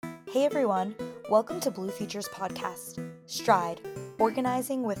Hey everyone, welcome to Blue Futures Podcast, Stride,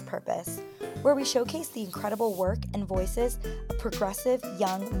 Organizing with Purpose, where we showcase the incredible work and voices of progressive,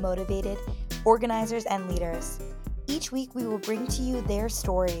 young, motivated organizers and leaders. Each week we will bring to you their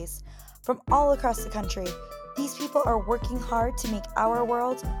stories. From all across the country, these people are working hard to make our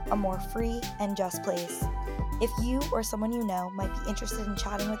world a more free and just place. If you or someone you know might be interested in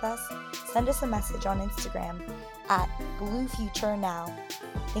chatting with us, send us a message on Instagram at BlueFutureNow.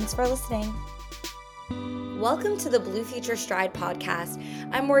 Thanks for listening. Welcome to the Blue Future Stride podcast.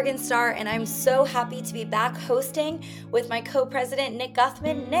 I'm Morgan Starr, and I'm so happy to be back hosting with my co-president, Nick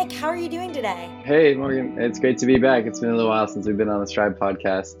Guthman. Nick, how are you doing today? Hey, Morgan. It's great to be back. It's been a little while since we've been on the Stride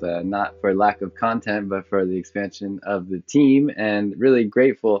podcast, not for lack of content, but for the expansion of the team, and really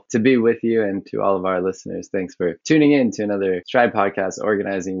grateful to be with you and to all of our listeners. Thanks for tuning in to another Stride podcast,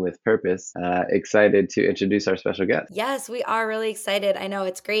 Organizing with Purpose. Excited to introduce our special guest. Yes, we are really excited. I know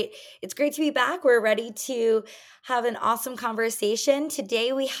it's great. It's great to be back. We're ready to have an awesome conversation.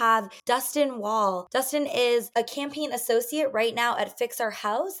 Today we have Dustin Wahl. Dustin is a campaign associate right now at Fix Our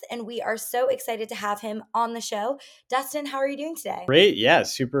House, and we are so excited to have him on the show. Dustin, how are you doing today? Great. Yeah,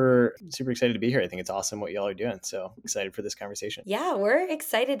 super excited to be here. I think it's awesome what y'all are doing. So excited for this conversation. Yeah, we're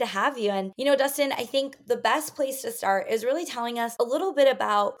excited to have you. And, Dustin, I think the best place to start is really telling us a little bit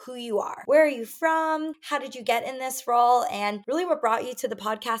about who you are. Where are you from? How did you get in this role? And really what brought you to the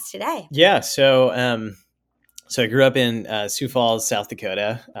podcast today? Yeah. So I grew up in Sioux Falls, South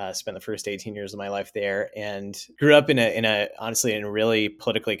Dakota. Spent the first 18 years of my life there, and grew up in a really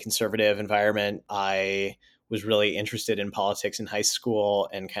politically conservative environment. I was really interested in politics in high school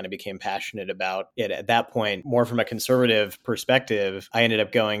and kind of became passionate about it at that point. More from a conservative perspective, I ended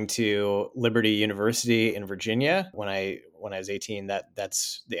up going to Liberty University in Virginia when I was 18.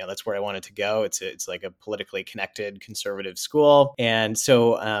 That's where I wanted to go. It's like a politically connected conservative school. And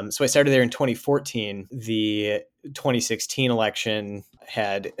so I started there in 2014. The 2016 election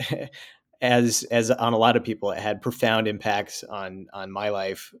had as on a lot of people, it had profound impacts on my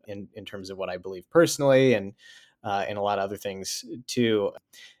life in terms of what I believe personally and a lot of other things too.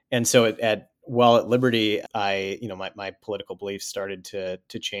 And so at Liberty, my political beliefs started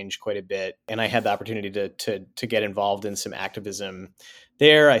to change quite a bit, and I had the opportunity to get involved in some activism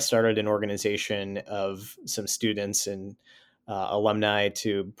there. I started an organization of some students and alumni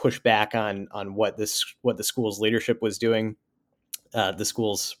to push back on what the school's leadership was doing. The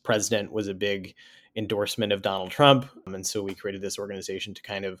school's president was a big endorsement of Donald Trump. And so we created this organization to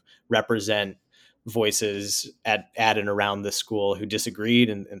kind of represent voices at and around the school who disagreed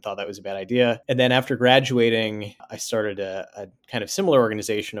and thought that was a bad idea. And then after graduating, I started a kind of similar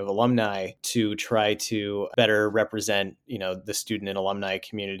organization of alumni to try to better represent, the student and alumni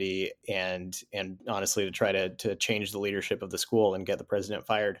community and honestly to try to change the leadership of the school and get the president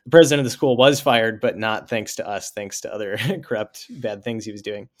fired. The president of the school was fired, but not thanks to us, thanks to other corrupt, bad things he was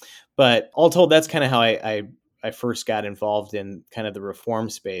doing. But all told, that's kind of how I first got involved in kind of the reform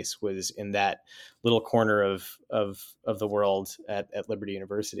space, was in that little corner of the world at Liberty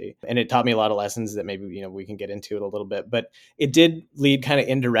University. And it taught me a lot of lessons that maybe, we can get into it a little bit, but it did lead kind of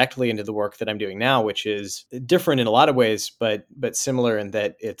indirectly into the work that I'm doing now, which is different in a lot of ways, but similar in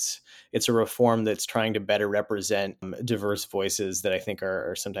that it's a reform that's trying to better represent diverse voices that I think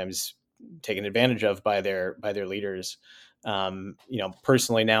are sometimes taken advantage of by their leaders.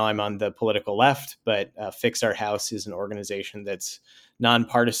 Personally now I'm on the political left, but Fix Our House is an organization that's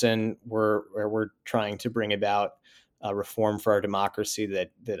nonpartisan. We're trying to bring about reform for our democracy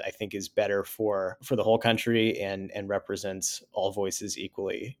that I think is better for the whole country and represents all voices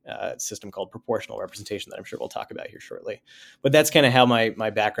equally. A system called proportional representation that I'm sure we'll talk about here shortly. But that's kind of how my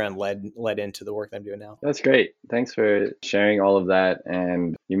background led into the work that I'm doing now. That's great. Thanks for sharing all of that.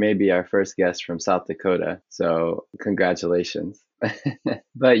 And you may be our first guest from South Dakota, so congratulations.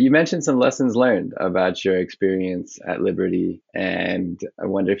 But you mentioned some lessons learned about your experience at Liberty, and I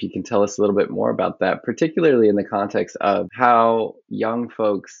wonder if you can tell us a little bit more about that, particularly in the context of how young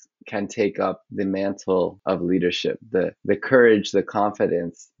folks can take up the mantle of leadership, the courage, the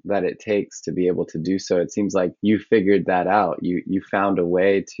confidence that it takes to be able to do so. It seems like you figured that out. You found a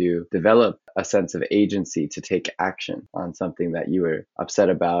way to develop a sense of agency to take action on something that you were upset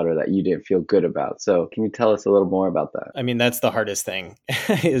about or that you didn't feel good about. So can you tell us a little more about that? I mean, that's the hardest thing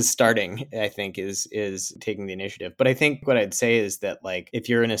is starting, I think, is taking the initiative. But I think what I'd say is that, like, if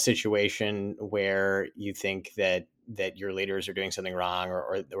you're in a situation where you think that your leaders are doing something wrong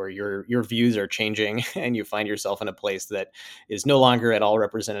or your views are changing and you find yourself in a place that is no longer at all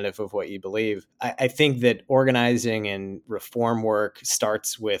representative of what you believe, I think that organizing and reform work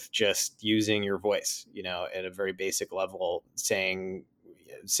starts with just using your voice, at a very basic level, saying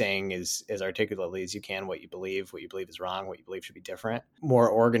saying as articulately as you can what you believe is wrong, what you believe should be different.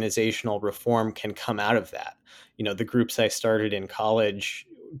 More organizational reform can come out of that. The groups I started in college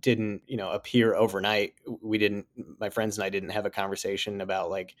didn't, appear overnight. My friends and I didn't have a conversation about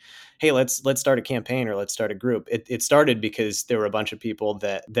like, hey, let's start a campaign or let's start a group. It started because there were a bunch of people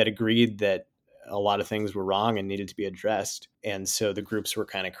that agreed that a lot of things were wrong and needed to be addressed. And so the groups were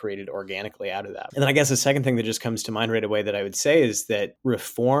kind of created organically out of that. And then I guess the second thing that just comes to mind right away that I would say is that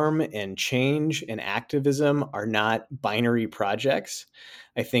reform and change and activism are not binary projects.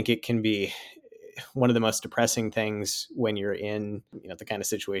 I think it can be one of the most depressing things when you're in, the kind of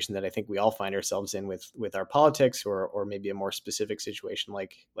situation that I think we all find ourselves in with our politics, or maybe a more specific situation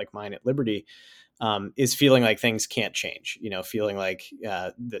like mine at Liberty, is feeling like things can't change. Feeling like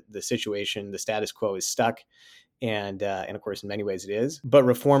the situation, the status quo, is stuck. And of course, in many ways it is. But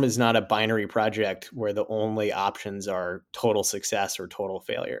reform is not a binary project where the only options are total success or total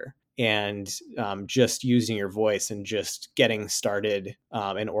failure. And just using your voice and just getting started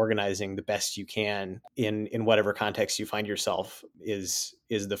and organizing the best you can in whatever context you find yourself is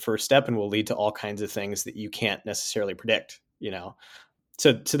the first step, and will lead to all kinds of things that you can't necessarily predict.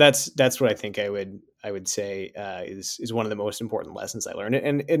 So that's what I think I would say is one of the most important lessons I learned,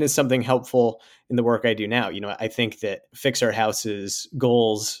 and is something helpful in the work I do now. I think that Fix Our House's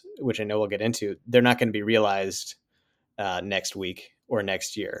goals, which I know we'll get into, they're not going to be realized next week or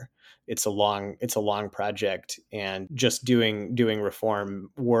next year. It's a long project, and just doing reform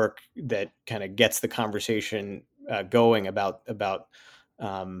work that kind of gets the conversation going about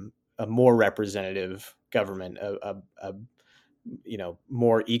a more representative government, a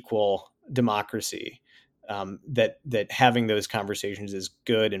more equal democracy. That having those conversations is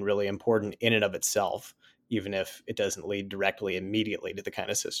good and really important in and of itself, even if it doesn't lead directly immediately to the kind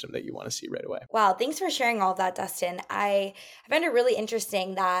of system that you want to see right away. Wow, thanks for sharing all of that, Dustin. I find it really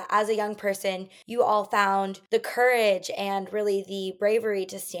interesting that as a young person, you all found the courage and really the bravery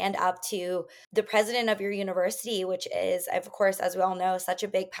to stand up to the president of your university, which is, of course, as we all know, such a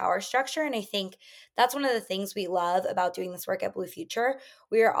big power structure. And I think that's one of the things we love about doing this work at Blue Future.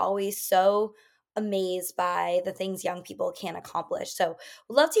 We are always so amazed by the things young people can accomplish. So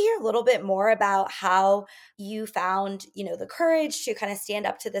we'd love to hear a little bit more about how you found, the courage to kind of stand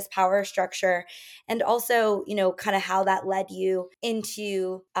up to this power structure, and also, kind of how that led you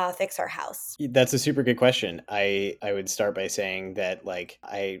into Fix Our House. That's a super good question. I would start by saying that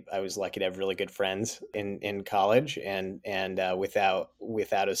I was lucky to have really good friends in college, and without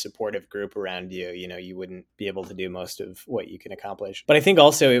a supportive group around you, you wouldn't be able to do most of what you can accomplish. But I think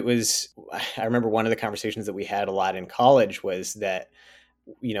also I remember one of the conversations that we had a lot in college was that,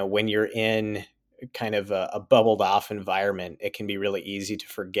 when you're in kind of a bubbled off environment, it can be really easy to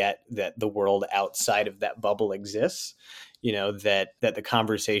forget that the world outside of that bubble exists. That the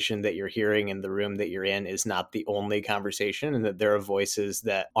conversation that you're hearing in the room that you're in is not the only conversation, and that there are voices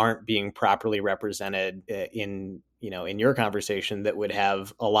that aren't being properly represented in your conversation that would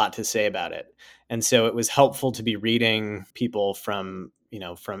have a lot to say about it. And so it was helpful to be reading people from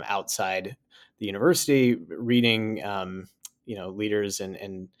outside the university, reading leaders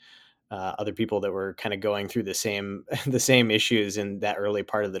and other people that were kind of going through the same issues in that early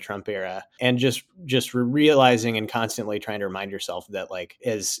part of the Trump era, and just realizing and constantly trying to remind yourself that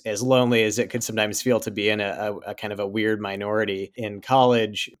as lonely as it could sometimes feel to be in a kind of a weird minority in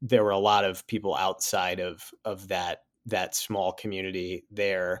college, there were a lot of people outside of that small community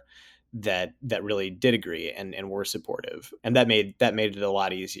there that really did agree and were supportive, and that made it a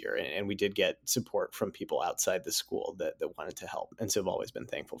lot easier. And we did get support from people outside the school that wanted to help, and so I've always been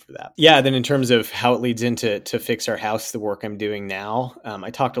thankful for that. Yeah. Then in terms of how it leads into Fix Our House, the work I'm doing now,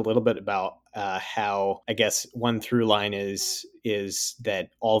 I talked a little bit about how I guess one through line is that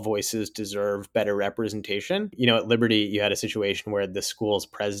all voices deserve better representation. At Liberty, you had a situation where the school's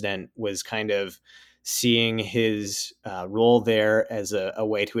president was kind of seeing his role there as a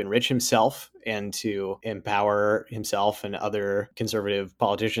way to enrich himself and to empower himself and other conservative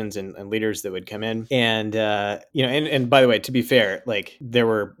politicians and leaders that would come in. And and by the way, to be fair, there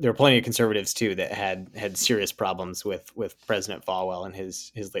were plenty of conservatives too that had serious problems with President Falwell and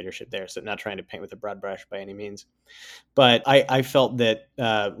his leadership there. So not trying to paint with a broad brush by any means, but I felt that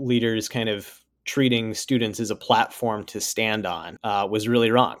leaders kind of treating students as a platform to stand on was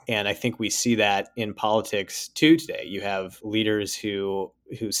really wrong. And I think we see that in politics too today. You have leaders who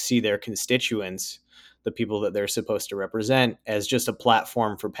see their constituents, the people that they're supposed to represent, as just a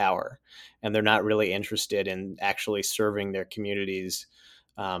platform for power. And they're not really interested in actually serving their communities.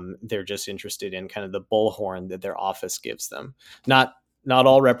 They're just interested in kind of the bullhorn that their office gives them. Not not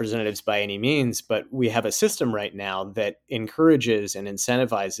all representatives by any means, but we have a system right now that encourages and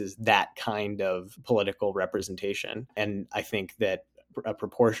incentivizes that kind of political representation. And I think that a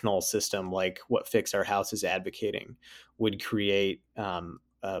proportional system like what Fix Our House is advocating would create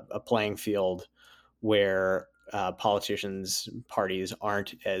a playing field where politicians, parties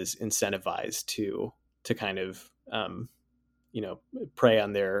aren't as incentivized to kind of prey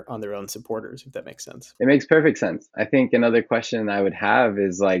on their own supporters, if that makes sense. It makes perfect sense. I think another question I would have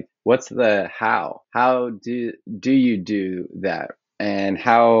is like, what's the how? How do you do that? And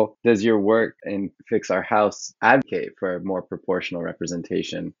how does your work in Fix Our House advocate for more proportional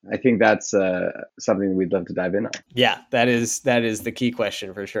representation? I think that's something we'd love to dive in on. Yeah, that is the key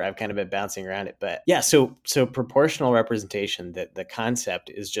question for sure. I've kind of been bouncing around it, but yeah, so proportional representation, that the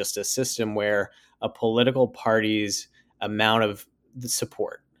concept is just a system where a political party's amount of the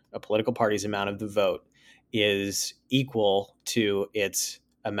support, a political party's amount of the vote is equal to its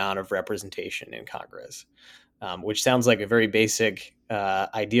amount of representation in Congress. Which sounds like a very basic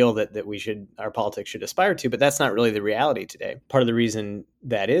ideal that our politics should aspire to, but that's not really the reality today. Part of the reason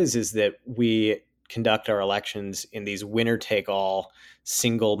that is that we conduct our elections in these winner-take-all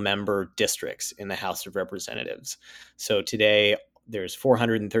single-member districts in the House of Representatives. So today, there's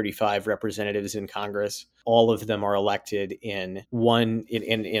 435 representatives in Congress. All of them are elected in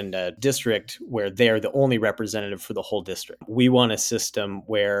a district where they're the only representative for the whole district. We want a system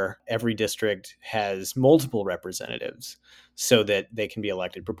where every district has multiple representatives so that they can be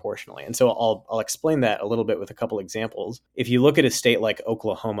elected proportionally. And so I'll explain that a little bit with a couple examples. If you look at a state like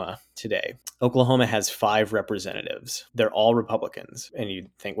Oklahoma today, Oklahoma has 5 representatives. They're all Republicans. And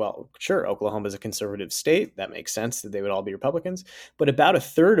you'd think, well, sure, Oklahoma is a conservative state. That makes sense that they would all be Republicans. But about a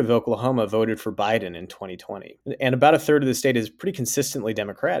third of Oklahoma voted for Biden in 2020. And about a third of the state is pretty consistently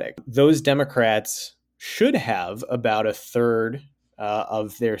Democratic. Those Democrats should have about a third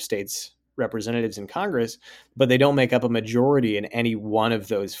of their state's representatives in Congress, but they don't make up a majority in any one of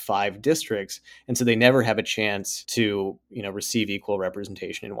those 5 districts. And so they never have a chance to, receive equal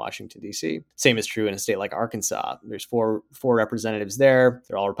representation in Washington, D.C. Same is true in a state like Arkansas. There's four representatives there.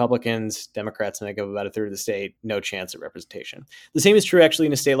 They're all Republicans. Democrats make up about a third of the state. No chance at representation. The same is true actually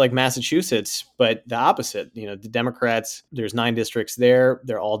in a state like Massachusetts, but the opposite. The Democrats, there's 9 districts there.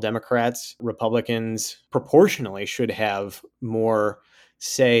 They're all Democrats. Republicans proportionally should have more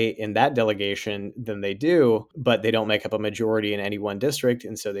say in that delegation than they do, but they don't make up a majority in any one district,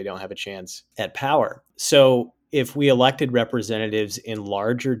 and so they don't have a chance at power. So if we elected representatives in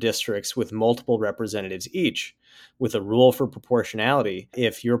larger districts with multiple representatives each, with a rule for proportionality,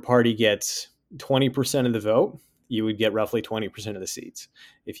 if your party gets 20% of the vote, you would get roughly 20% of the seats.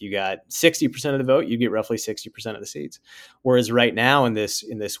 If you got 60% of the vote, you get roughly 60% of the seats. Whereas right now in this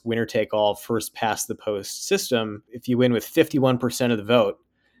winner-take-all, first-past-the-post system, if you win with 51% of the vote,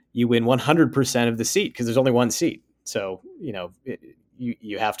 you win 100% of the seat because there's only one seat. So,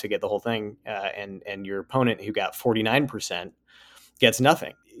 you have to get the whole thing, and your opponent who got 49% gets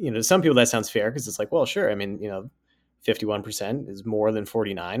nothing. To some people that sounds fair because it's like, well, sure. I mean, 51% is more than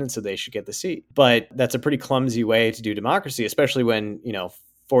 49, and so they should get the seat. But that's a pretty clumsy way to do democracy, especially when,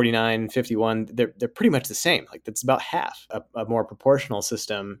 49, 51, they're pretty much the same. Like that's about half. A more proportional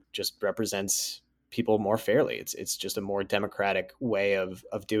system just represents people more fairly. It's just a more democratic way of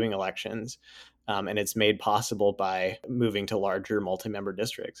doing elections. And it's made possible by moving to larger multi-member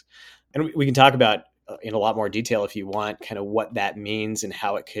districts. And we can talk about in a lot more detail if you want kind of what that means and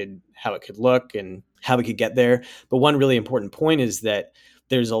how it could look and how we could get there. But one really important point is that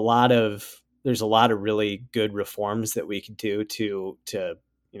there's a lot of really good reforms that we could do to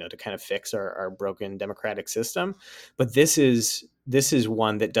kind of fix our broken democratic system. But this is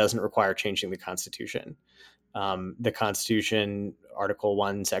one that doesn't require changing the Constitution. The Constitution, Article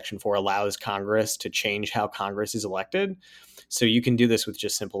 1, Section 4, allows Congress to change how Congress is elected. So you can do this with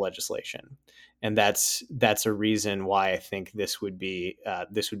just simple legislation. And that's a reason why I think this would be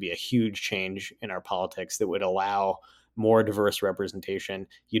a huge change in our politics that would allow more diverse representation.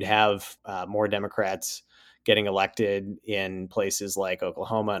 You'd have more Democrats getting elected in places like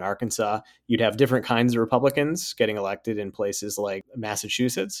Oklahoma and Arkansas. You'd have different kinds of Republicans getting elected in places like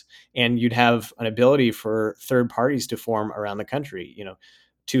Massachusetts. And you'd have an ability for third parties to form around the country.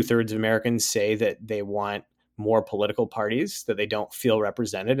 2/3 of Americans say that they want more political parties, that they don't feel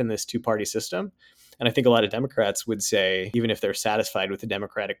represented in this 2-party system. And I think a lot of Democrats would say, even if they're satisfied with the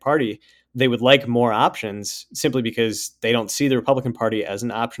Democratic Party, they would like more options simply because they don't see the Republican Party as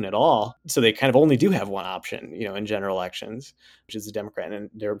an option at all. So they kind of only do have one option, in general elections, which is the Democrat. And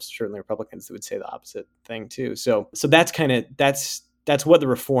there are certainly Republicans that would say the opposite thing too. So that's what the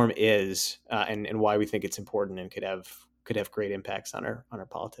reform is, and why we think it's important and could have could have great impacts on our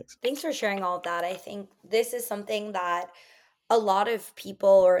politics. Thanks for sharing all of that. I think this is something that a lot of people,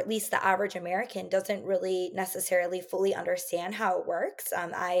 or at least the average American, doesn't really necessarily fully understand how it works.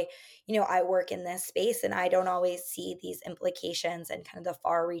 I work in this space and I don't always see these implications and kind of the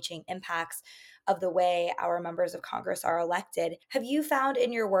far reaching impacts of the way our members of Congress are elected. Have you found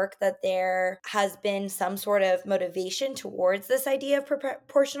in your work that there has been some sort of motivation towards this idea of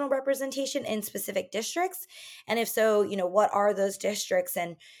proportional representation in specific districts? And if so, what are those districts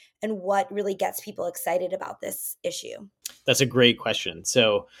and what really gets people excited about this issue? That's a great question.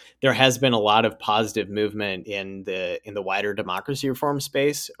 So there has been a lot of positive movement in the wider democracy reform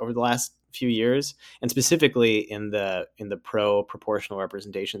space over the last few years, and specifically in the pro proportional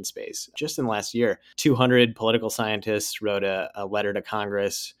representation space. Just in the last year, 200 political scientists wrote a letter to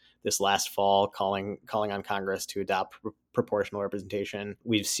Congress this last fall calling on Congress to adopt proportional representation.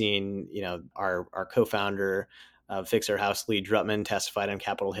 We've seen, our co-founder Fix Our House, Lee Drutman, testified on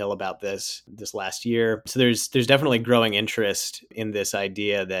Capitol Hill about this last year. So there's definitely growing interest in this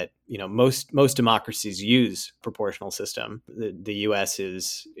idea that most democracies use proportional system. The U.S.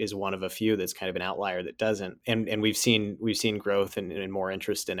 is one of a few that's kind of an outlier that doesn't, and we've seen growth and more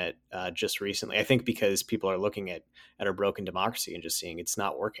interest in it just recently. I think because people are looking at our broken democracy and just seeing it's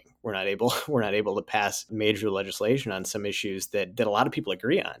not working. We're not able to pass major legislation on some issues that a lot of people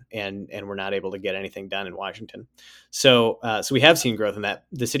agree on, and we're not able to get anything done in Washington. So we have seen growth in that.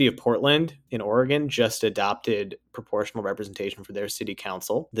 The city of Portland in Oregon just adopted proportional representation for their city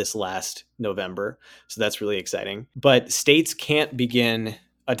council this last November. So that's really exciting. But states can't begin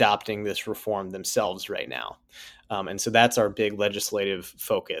adopting this reform themselves right now. And so that's our big legislative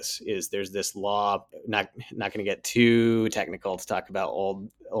focus. Is there's this law, not going to get too technical to talk about old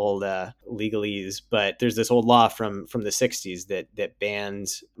legalese, but there's this old law from the 60s that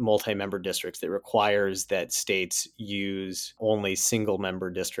bans multi-member districts, that requires that states use only single member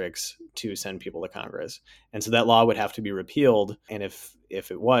districts to send people to Congress. And so that law would have to be repealed. And if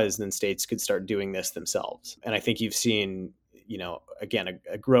it was, then states could start doing this themselves. And I think you've seen again,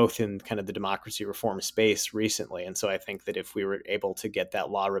 a growth in kind of the democracy reform space recently. And so I think that if we were able to get that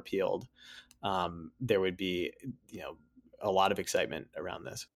law repealed, there would be, a lot of excitement around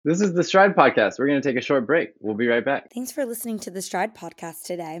this. This is the Stride Podcast. We're going to take a short break. We'll be right back. Thanks for listening to the Stride Podcast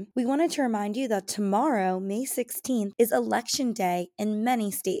today. We wanted to remind you that tomorrow, May 16th, is Election Day in many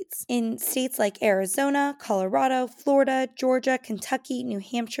states. In states like Arizona, Colorado, Florida, Georgia, Kentucky, New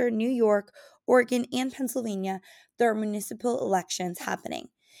Hampshire, New York, Oregon, and Pennsylvania, there are municipal elections happening.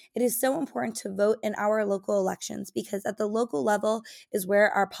 It is so important to vote in our local elections because at the local level is where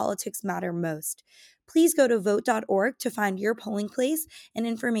our politics matter most. Please go to vote.org to find your polling place and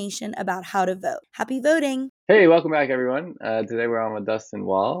information about how to vote. Happy voting! Hey, welcome back, everyone. Today we're on with Dustin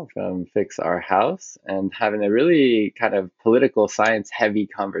Wahl from Fix Our House and having a really kind of political science heavy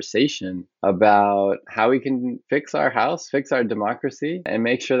conversation about how we can fix our house, fix our democracy, and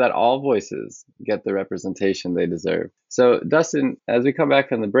make sure that all voices get the representation they deserve. So, Dustin, as we come back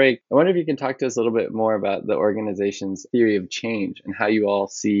from the break, I wonder if you can talk to us a little bit more about the organization's theory of change and how you all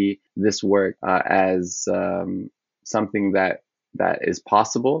see this work as something that is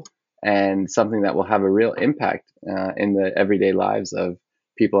possible and something that will have a real impact in the everyday lives of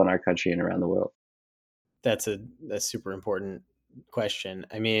people in our country and around the world. That's a super important question.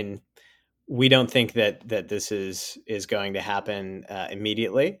 I mean, we don't think that this is going to happen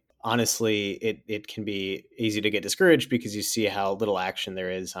immediately. Honestly, it can be easy to get discouraged because you see how little action there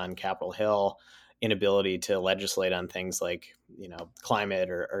is on Capitol Hill, inability to legislate on things like,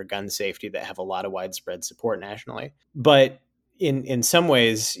 climate or gun safety that have a lot of widespread support nationally. But in some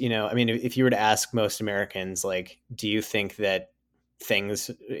ways, if you were to ask most Americans, like, do you think that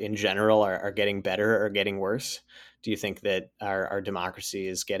things in general are getting better or getting worse? Do you think that our democracy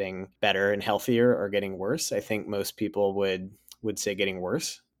is getting better and healthier or getting worse? I think most people would say getting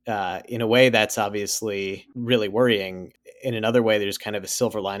worse. In a way, that's obviously really worrying. In another way, there's kind of a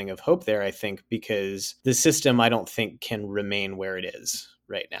silver lining of hope there, I think, because the system, I don't think, can remain where it is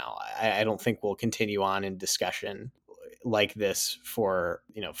right now. I don't think we'll continue on in discussion like this for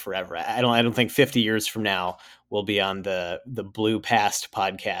forever. I don't think 50 years from now we'll be on the Blue Past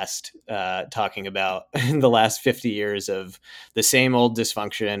podcast talking about the last 50 years of the same old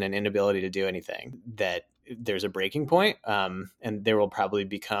dysfunction and inability to do anything. That there's a breaking point, and there will probably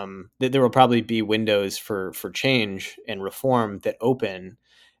be windows for change and reform that open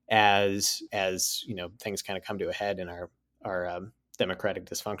as things kind of come to a head in our democratic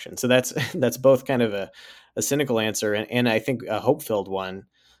dysfunction. So that's both kind of a cynical answer and I think a hope-filled one,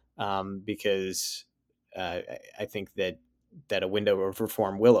 because I think that that a window of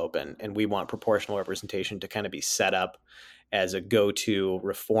reform will open, and we want proportional representation to kind of be set up as a go-to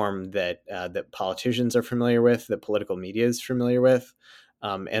reform that that politicians are familiar with, that political media is familiar with,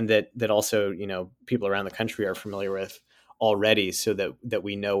 and that also people around the country are familiar with already, so that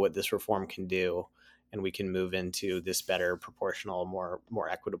we know what this reform can do, and we can move into this better proportional, more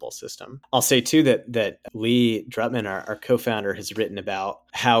equitable system. I'll say too that Lee Drutman, our co-founder, has written about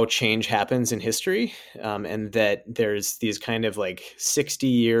how change happens in history, and that there's these kind of like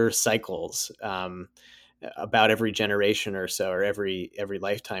 60-year cycles, about every generation or so, or every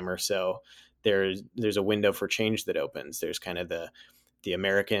lifetime or so. There's a window for change that opens. There's kind of the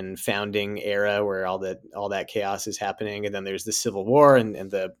American founding era where all that chaos is happening. And then there's the Civil War and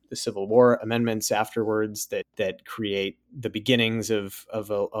the Civil War amendments afterwards that create the beginnings of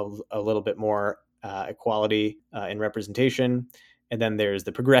a little bit more equality in representation. And then there's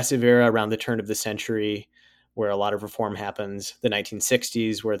the progressive era around the turn of the century, where a lot of reform happens, the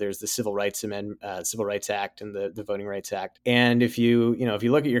 1960s, where there's the Civil Rights Act and the Voting Rights Act. And if you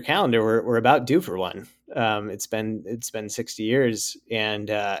look at your calendar, we're about due for one. It's been 60 years, and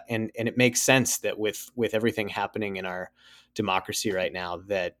it makes sense that with everything happening in our democracy right now,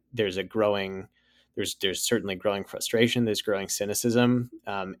 that there's certainly growing frustration, there's growing cynicism,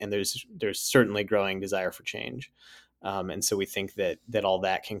 and there's certainly growing desire for change. And so we think that all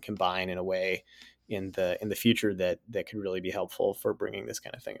that can combine in a way in the future that could really be helpful for bringing this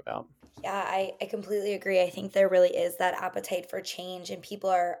kind of thing about. Yeah, I completely agree. I think there really is that appetite for change, and people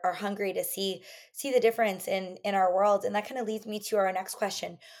are hungry to see the difference in our world. And that kind of leads me to our next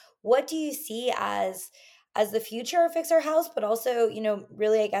question. What do you see as the future of Fix Our House, but also,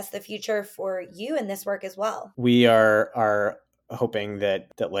 really, I guess, the future for you in this work as well? We are hoping that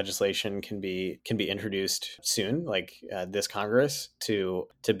legislation can be introduced soon, like this Congress, to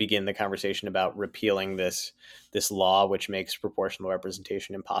begin the conversation about repealing this law, which makes proportional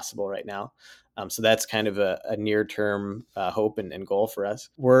representation impossible right now. So that's kind of a near-term hope and goal for us.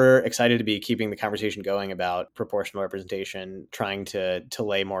 We're excited to be keeping the conversation going about proportional representation, trying to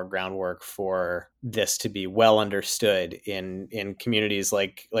lay more groundwork for this to be well understood in communities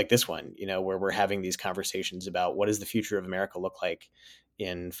like this one, where we're having these conversations about what does the future of America look like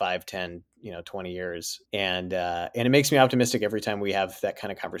in 5, 10, 20 years. And it makes me optimistic every time we have that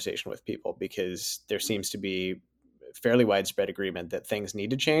kind of conversation with people, because there seems to be fairly widespread agreement that things need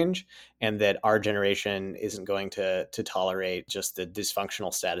to change, and that our generation isn't going to tolerate just the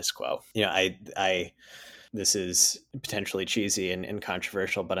dysfunctional status quo. I this is potentially cheesy and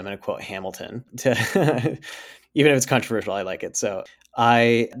controversial, but I'm going to quote Hamilton. Even if it's controversial, I like it. So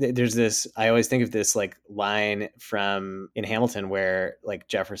I always think of this like line from in Hamilton where like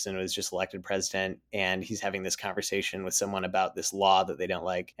Jefferson was just elected president, and he's having this conversation with someone about this law that they don't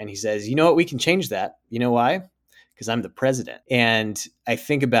like. And he says, you know what, we can change that. You know why? Because I'm the president. And I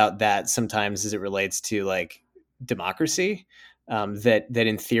think about that sometimes as it relates to like democracy, that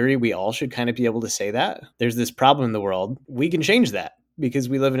in theory, we all should kind of be able to say that. There's this problem in the world. We can change that because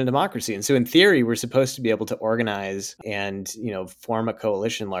we live in a democracy. And so in theory, we're supposed to be able to organize and, form a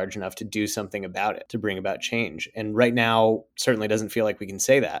coalition large enough to do something about it, to bring about change. And right now, certainly doesn't feel like we can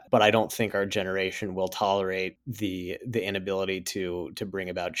say that, but I don't think our generation will tolerate the inability to bring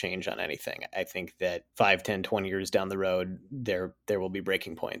about change on anything. I think that 5, 10, 20 years down the road, there will be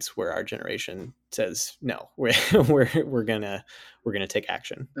breaking points where our generation says, no, we're gonna take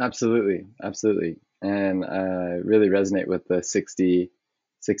action. Absolutely. And I really resonate with the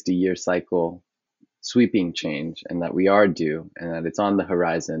 60-year cycle sweeping change, and that we are due, and that it's on the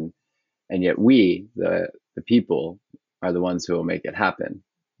horizon. And yet we, the people, are the ones who will make it happen.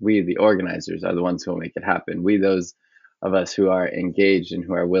 We, the organizers, are the ones who will make it happen. We, those of us who are engaged and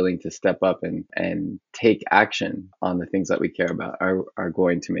who are willing to step up and take action on the things that we care about, are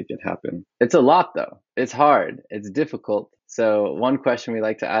going to make it happen. It's a lot, though. It's hard. It's difficult. So one question we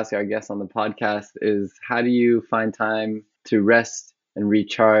like to ask our guests on the podcast is, how do you find time to rest and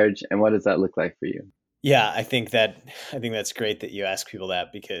recharge, and what does that look like for you? Yeah, I think that's great that you ask people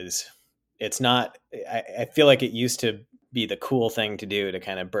that, because it's not, I feel like it used to be the cool thing to do, to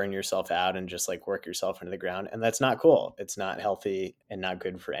kind of burn yourself out and just like work yourself into the ground. And that's not cool. It's not healthy and not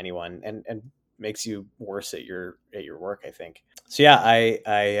good for anyone, and makes you worse at your work, I think. So yeah,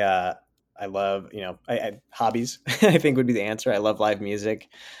 I love, I hobbies, I think would be the answer. I love live music.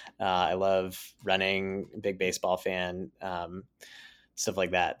 I love running, big baseball fan, stuff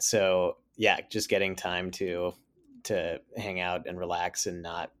like that. So yeah, just getting time to hang out and relax and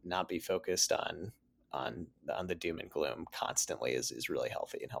not be focused on on the doom and gloom constantly is really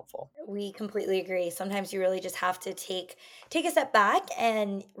healthy and helpful. We completely agree. Sometimes you really just have to take a step back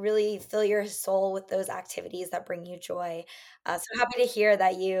and really fill your soul with those activities that bring you joy. So happy to hear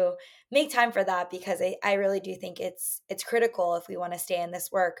that you make time for that, because I really do think it's critical if we want to stay in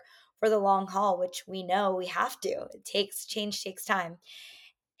this work for the long haul, which we know we have to. Change takes time.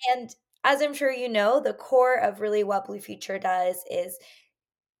 And as I'm sure you know, the core of really what Blue Future does is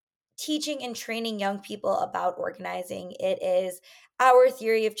teaching and training young people about organizing. It is our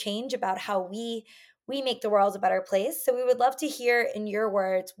theory of change about how we make the world a better place. So we would love to hear in your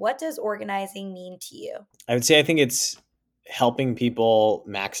words, what does organizing mean to you? I would say I think it's helping people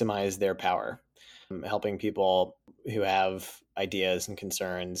maximize their power, helping people who have ideas and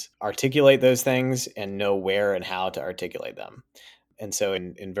concerns articulate those things and know where and how to articulate them. And so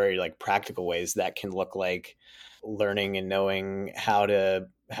in very like practical ways, that can look like learning and knowing how to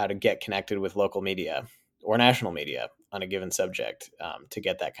get connected with local media or national media on a given subject to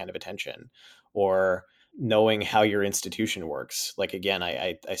get that kind of attention, or knowing how your institution works. Like, again,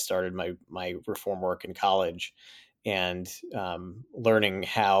 I started my reform work in college, and learning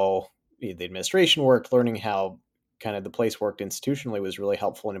how the administration worked, learning how kind of the place worked institutionally was really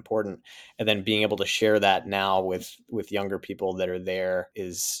helpful and important. And then being able to share that now with younger people that are there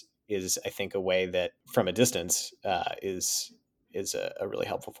is I think a way that from a distance is a really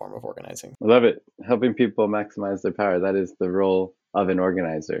helpful form of organizing. I love it. Helping people maximize their power. That is the role of an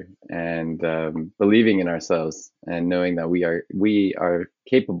organizer, and believing in ourselves and knowing that we are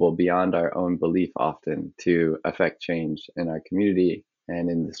capable beyond our own belief often to affect change in our community and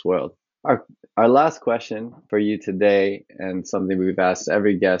in this world. Our last question for you today, and something we've asked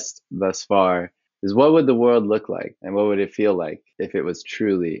every guest thus far, is what would the world look like and what would it feel like if it was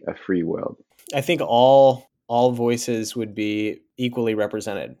truly a free world? I think all voices would be equally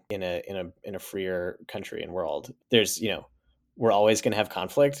represented in a freer country and world. There's, we're always going to have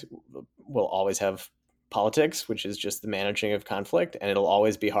conflict. We'll always have politics, which is just the managing of conflict, and it'll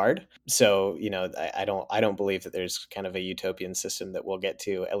always be hard. So, I don't believe that there's kind of a utopian system that we'll get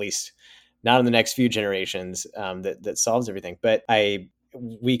to, at least not in the next few generations, that solves everything. But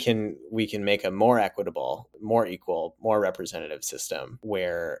we can make a more equitable, more equal, more representative system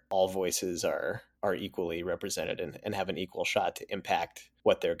where all voices are equally represented and have an equal shot to impact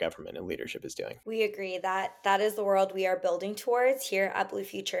what their government and leadership is doing. We agree that is the world we are building towards here at Blue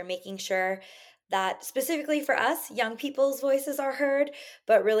Future, making sure that specifically for us, young people's voices are heard,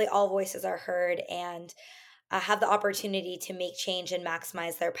 but really all voices are heard and have the opportunity to make change and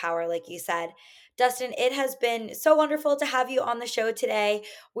maximize their power, like you said. Dustin, it has been so wonderful to have you on the show today.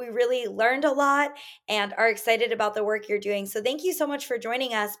 We really learned a lot and are excited about the work you're doing. So thank you so much for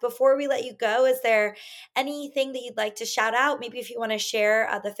joining us. Before we let you go, is there anything that you'd like to shout out? Maybe if you want to share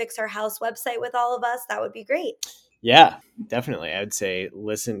the Fix Our House website with all of us, that would be great. Yeah, definitely. I would say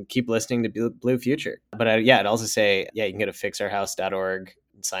keep listening to Blue Future. But I'd also say, you can go to fixourhouse.org.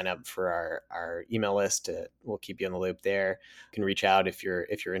 Sign up for our email list. We'll keep you in the loop there. You can reach out if you're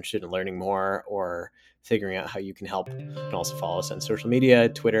interested in learning more or figuring out how you can help. You can also follow us on social media,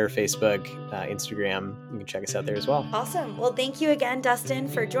 Twitter, Facebook, Instagram. You can check us out there as well. Awesome. Well, thank you again, Dustin,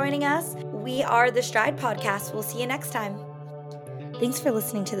 for joining us. We are the Stride Podcast. We'll see you next time. Thanks for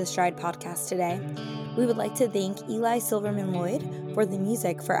listening to the Stride Podcast today. We would like to thank Eli Silverman Lloyd for the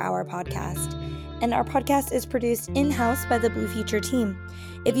music for our podcast. And our podcast is produced in-house by the Blue Future team.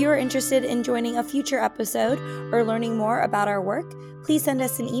 If you are interested in joining a future episode or learning more about our work, please send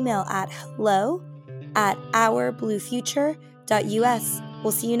us an email at hello@ourbluefuture.us.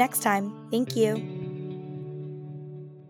 We'll see you next time. Thank you.